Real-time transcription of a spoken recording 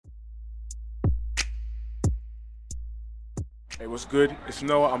Hey, what's good? It's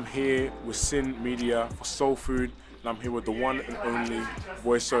Noah. I'm here with Sin Media for Soul Food, and I'm here with the one and only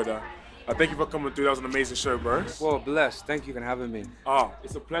Boy Soda. Thank you for coming through. That was an amazing show, bro. Well, blessed. Thank you for having me.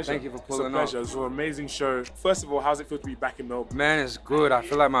 It's a pleasure. Thank you for It's a pulling pleasure. up. It's an amazing show. First of all, how's it feel to be back in Melbourne? Man, it's good. I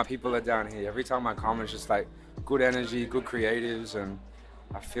feel like my people are down here. Every time I come, it's just like good energy, good creatives, and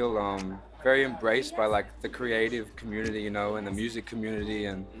I feel very embraced by like the creative community, and the music community,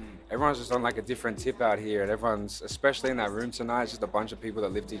 and everyone's just on like a different tip out here, and everyone's, especially in that room tonight, it's just a bunch of people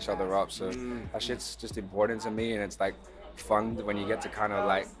that lift each other up. So that shit's just important to me, and it's like fun when you get to kind of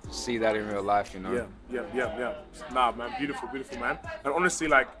like see that in real life, Yeah. Nah, man, beautiful, man. And honestly,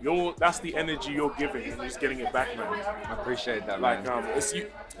 like that's the energy you're giving, and you're just getting it back, man. I appreciate that, Like, man.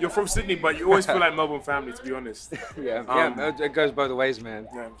 you're from Sydney, but you always feel like Melbourne family, to be honest. Yeah, it goes both ways, man.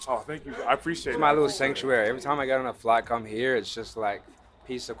 Yeah. Oh, thank you. I appreciate it. It's my little sanctuary. Every time I get on a flight, come here, it's just like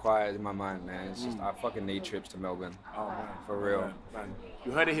peace and quiet in my mind, man. It's just I fucking need trips to Melbourne. Oh man, For real. Man.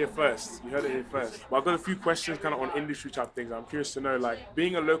 You heard it here first. But I've got a few questions kind of on industry type things. I'm curious to know, like,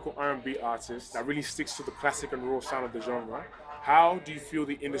 being a local R&B artist that really sticks to the classic and raw sound of the genre, how do you feel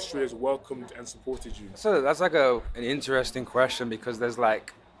the industry has welcomed and supported you? So that's like an interesting question because there's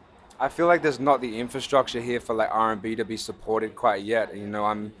like, I feel like there's not the infrastructure here for like R&B to be supported quite yet.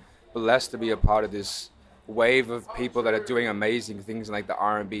 I'm blessed to be a part of this wave of people that are doing amazing things in like the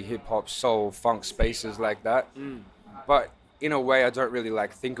R&B, hip hop, soul, funk spaces like that. But in a way, I don't really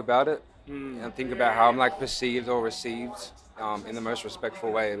like think about it and think about how I'm like perceived or received in the most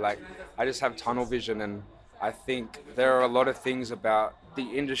respectful way. Like I just have tunnel vision, and I think there are a lot of things about the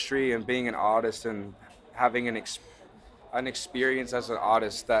industry and being an artist and having an experience as an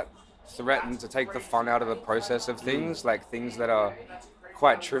artist that threaten to take the fun out of the process of things, like things that are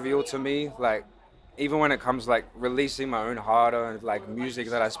quite trivial to me, like even when it comes like releasing my own hard-earned like music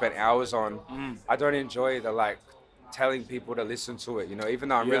that I spent hours on. I don't enjoy the like telling people to listen to it, even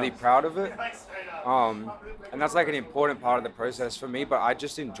though I'm really proud of it. And that's like an important part of the process for me, but I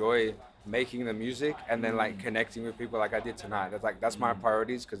just enjoy making the music and then like connecting with people like I did tonight. That's my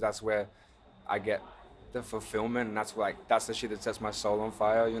priorities, because that's where I get the fulfillment, and that's the shit that sets my soul on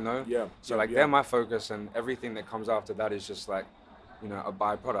fire, So they're my focus, and everything that comes after that is just like, a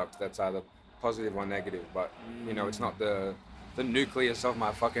byproduct that's either positive or negative, but it's not the nucleus of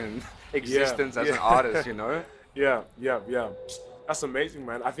my fucking existence as an artist, Yeah. That's amazing,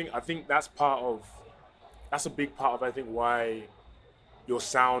 man. I think that's a big part of I think why your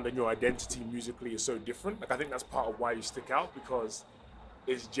sound and your identity musically is so different. Like I think that's part of why you stick out, because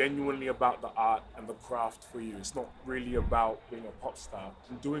it's genuinely about the art and the craft for you. It's not really about being a pop star.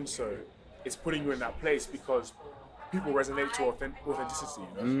 In doing so, it's putting you in that place because people resonate to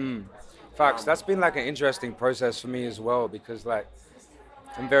authenticity. Facts. That's been like an interesting process for me as well, because like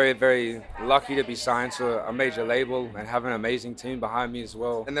I'm very, very lucky to be signed to a major label and have an amazing team behind me as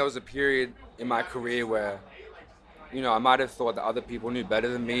well. And there was a period in my career where, I might have thought that other people knew better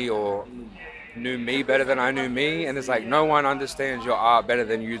than me or knew me better than I knew me. And it's like, no one understands your art better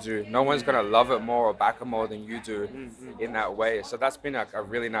than you do. No one's going to love it more or back it more than you do in that way. So that's been like a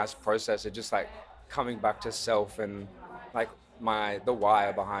really nice process of just like coming back to self and like the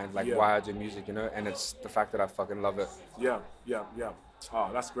why behind like why I do music, and it's the fact that I fucking love it. Yeah. Oh,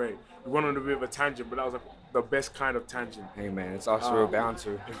 that's great. We went on a bit of a tangent, but that was like the best kind of tangent. Hey man, it's us, we're bound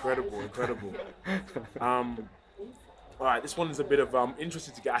to. Incredible. All right, this one is a bit of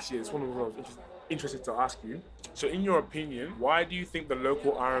interested to get. Actually, this one was interested to ask you. So, in your opinion, why do you think the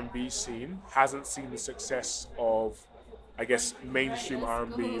local R&B scene hasn't seen the success of, I guess, mainstream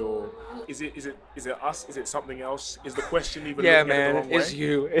R&B, or is it us? Is it something else? Is the question even? Yeah, looking at it the man, wrong way? it's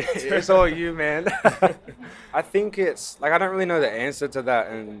you. It's all you, man. I think it's like I don't really know the answer to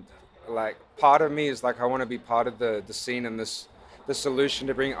that, and like part of me is like I want to be part of the scene and the solution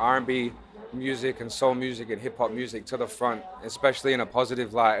to bring R&B music and soul music and hip hop music to the front, especially in a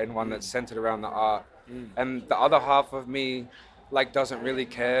positive light and one that's centered around the art. And the other half of me like doesn't really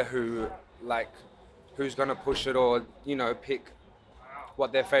care who's gonna push it or pick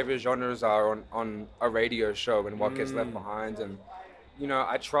what their favorite genres are on a radio show and what gets left behind. And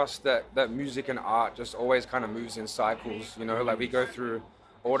I trust that music and art just always kind of moves in cycles. Like we go through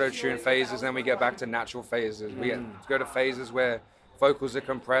auto-tune phases, then we get back to natural phases. We go to phases where vocals are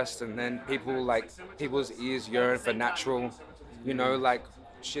compressed, and then people's ears yearn for natural, like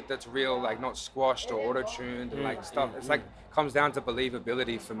shit that's real, like not squashed or auto-tuned and like stuff. It's like comes down to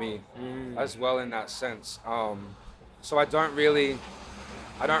believability for me as well in that sense. So I don't really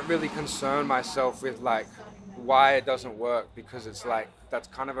concern myself with like why it doesn't work, because it's like that's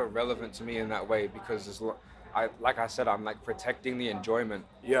kind of irrelevant to me in that way, because like I said, I'm like protecting the enjoyment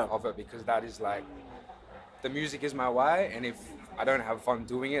of it, because that is like the music is my why, and if I don't have fun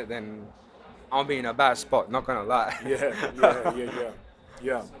doing it, then I'll be in a bad spot. Not gonna lie.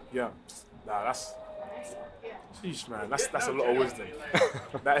 Yeah. Yeah. Nah, that's sheesh, man. That's a lot of wisdom.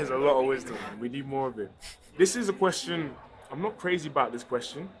 That is a lot of wisdom. We need more of it. This is a question. I'm not crazy about this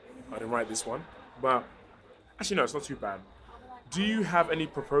question. I didn't write this one, but actually no, it's not too bad. Do you have any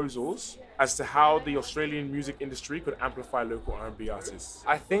proposals as to how the Australian music industry could amplify local R&B artists?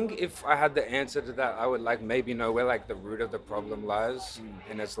 I think if I had the answer to that, I would like maybe know where like the root of the problem lies.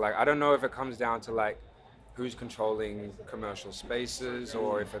 And it's like, I don't know if it comes down to like who's controlling commercial spaces,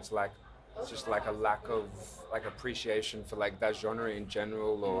 or if it's like just like a lack of like appreciation for like that genre in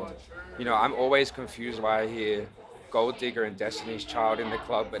general, or you know, I'm always confused why I hear Gold Digger and Destiny's Child in the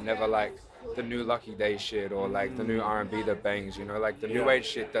club, but never like the new Lucky Day shit or like the new R&B that bangs, you know, like the new age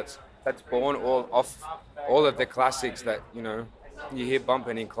shit that's born all off all of the classics that, you know, you hear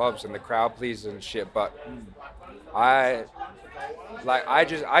bumping in clubs and the crowd pleasers and shit. But I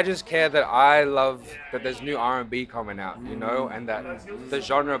just care that I love that there's new R&B coming out, you know, and that the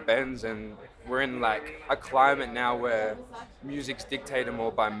genre bends, and we're in like a climate now where music's dictated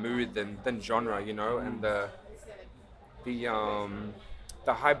more by mood than genre, you know, and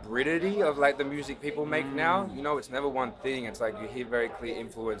the hybridity of like the music people make now, you know, it's never one thing. It's like you hear very clear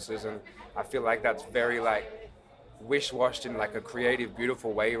influences, and I feel like that's very like wish-washed in like a creative,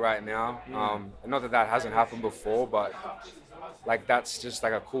 beautiful way right now. And not that hasn't happened before, but like that's just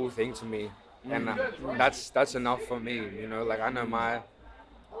like a cool thing to me, and that's enough for me, you know. Like I know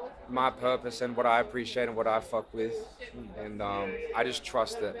my purpose and what I appreciate and what I fuck with, and I just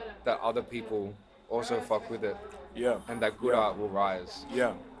trust that other people also fuck with it. Yeah. And that good art will rise.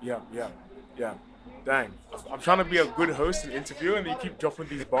 Yeah. Dang. I'm trying to be a good host and interview, and you keep dropping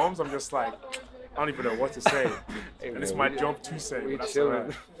these bombs. I'm just like, I don't even know what to say. Hey, and man, it's my job to say. We That's chilling.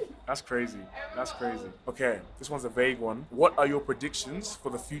 alright. That's crazy. Okay, this one's a vague one. What are your predictions for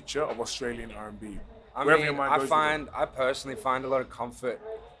the future of Australian R&B? I Wherever mean, your mind goes with it. I personally find a lot of comfort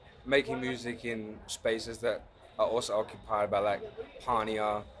making music in spaces that are also occupied by like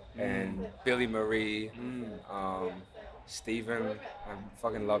Pania and Billy Marie, Stephen. I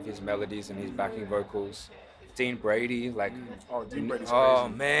fucking love his melodies and his backing vocals. Dean Brady, like, Oh, Dean Brady's oh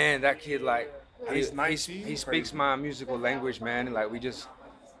crazy. man, that kid, like, And he's 19? he speaks my musical language, man. And like we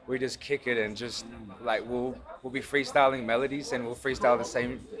just kick it, and just like we'll be freestyling melodies, and we'll freestyle the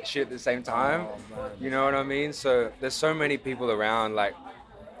same shit at the same time. Oh, man. You know what I mean? So there's so many people around like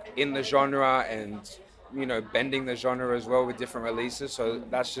in the genre, and you know, bending the genre as well with different releases. So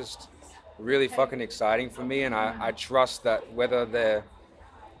that's just really fucking exciting for me, and I trust that whether they're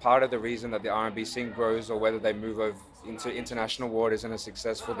part of the reason that the R&B scene grows, or whether they move over into international waters and are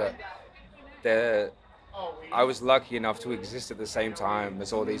successful, that I was lucky enough to exist at the same time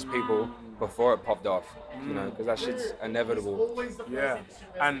as all these people before it popped off, you know, because that shit's inevitable. Yeah,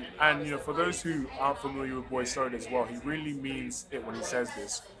 and you know, for those who aren't familiar with Boy Soda as well, he really means it when he says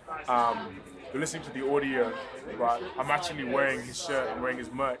this. You're listening to the audio, but I'm actually wearing his shirt and wearing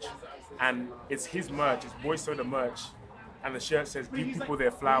his merch, and it's his merch, it's Boy Soda merch, and the shirt says "Give people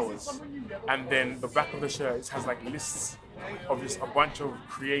their flowers," and then the back of the shirt has like lists of just a bunch of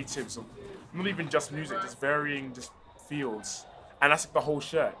creatives, of not even just music, just varying just fields. And that's like the whole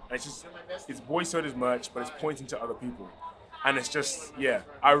shirt. And it's Boy Soda's merch, but it's pointing to other people. And it's just, yeah,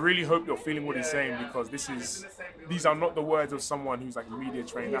 I really hope you're feeling what he's saying, because these are not the words of someone who's like media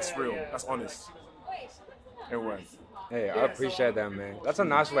trained. That's real, that's honest. Anyway. Hey, I appreciate that, man. That's a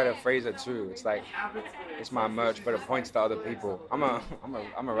nice way to phrase it too. It's like, it's my merch, but it points to other people. I'm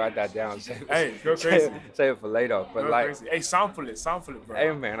a write that down. Hey, go crazy. Say it for later. But Go like, crazy. Hey, sample it, bro.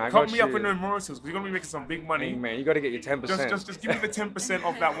 hey man, I Cut got me you. up in the immortals, because you're gonna be making some big money. Hey man, you gotta get your 10%. Just give me the 10%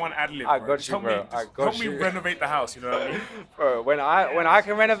 of that one ad lib. I bro. got Just you, help bro. Me, I just got help you. me renovate the house. You know what I mean? Bro, when I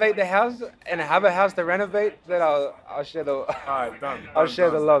can renovate the house and have a house to renovate, then I'll share the Alright, done. I'll share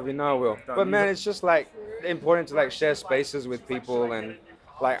the love, you know I will. Done. But man, it's just like important to like share spaces with people, and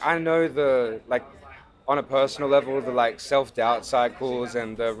like I know the like on a personal level, the like self-doubt cycles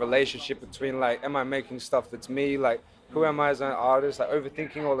and the relationship between like, am I making stuff that's me? Like, who am I as an artist? Like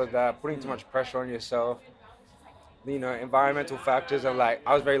overthinking all of that, putting too much pressure on yourself. You know, environmental factors, and like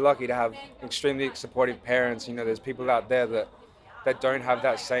I was very lucky to have extremely supportive parents. You know, there's people out there that don't have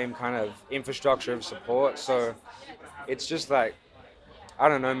that same kind of infrastructure of support. So it's just like, I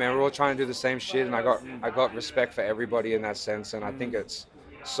don't know, man, we're all trying to do the same shit, and I got respect for everybody in that sense, and I think it's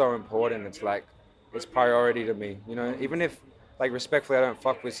so important. It's like, it's priority to me, you know, even if like respectfully I don't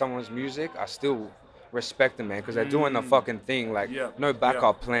fuck with someone's music, I still respect them, man, because they're doing the fucking thing, like no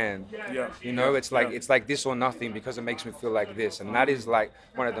backup plan. You know, it's like this or nothing, because it makes me feel like this, and that is like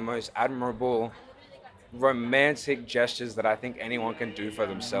one of the most admirable romantic gestures that I think anyone can do for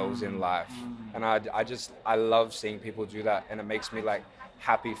themselves in life. And I love seeing people do that, and it makes me like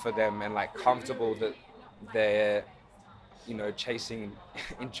happy for them and like comfortable that they're, you know, chasing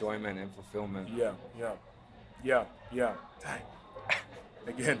enjoyment and fulfillment. Yeah, yeah, yeah, yeah. Dang.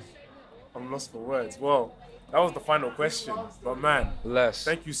 Again, I'm lost for words. Well, that was the final question. But man, Less.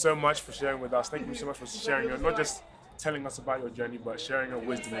 thank you so much for sharing with us. Thank you so much for sharing your, not just telling us about your journey, but sharing your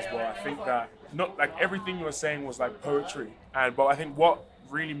wisdom as well. I think that not like everything you were saying was like poetry, but I think what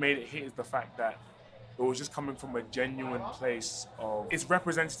really made it hit is the fact that it was just coming from a genuine place of, it's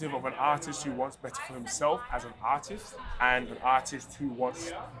representative of an artist who wants better for himself as an artist, and an artist who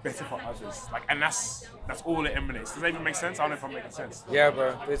wants better for others. Like, and that's all it emanates. Does that even make sense? I don't know if I'm making sense. Yeah,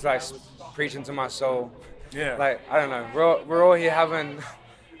 bro. It's like preaching to my soul. Yeah. Like, I don't know. We're all here having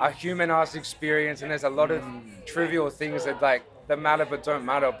a human ass experience, and there's a lot of trivial things that like that matter but don't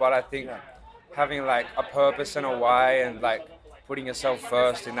matter. But I think having like a purpose and a why, and like putting yourself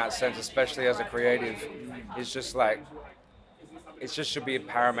first in that sense, especially as a creative, is just like, it just should be a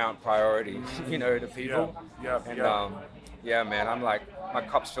paramount priority, you know, to people. Yeah, man, I'm like, my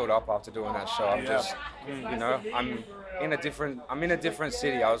cup's filled up after doing that show. I'm just, you know, I'm in a different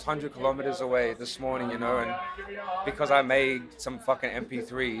city. I was 100 kilometers away this morning, you know, and because I made some fucking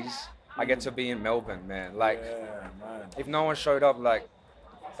MP3s, I get to be in Melbourne, man. Like, if no one showed up, like,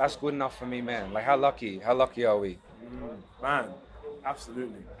 that's good enough for me, man. Like, how lucky are we? Man,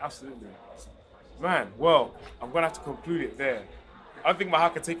 absolutely. Man, well, I'm gonna have to conclude it there. I don't think my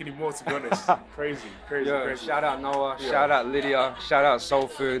heart can take any more, to be honest. Crazy. Yo, shout out Noah, shout out Lydia, shout out Soul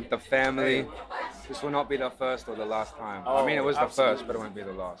Food, the family. This will not be the first or the last time. I mean, it was the first, but it won't be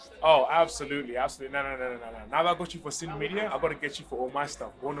the last. Oh, absolutely. No. Now that I got you for Sin Media, I gotta get you for all my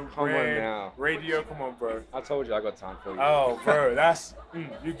stuff. Born and Bred, now. Radio, come on, bro. I told you I got time for you. Oh, bro, that's,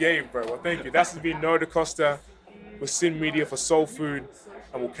 you gave, bro. Well, thank you. That's been Noah Da Costa with Sin Media for Soul Food,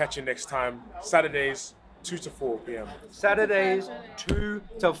 and we'll catch you next time. Saturdays, 2 to 4 p.m. Saturdays, 2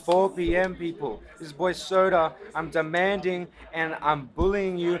 to 4 p.m. people. This is boy Soda. I'm demanding and I'm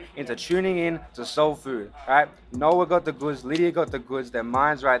bullying you into tuning in to Soul Food. Alright? Noah got the goods, Lydia got the goods, their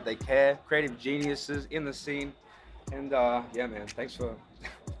minds right, they care. Creative geniuses in the scene. And yeah, man, thanks for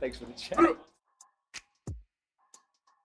the chat.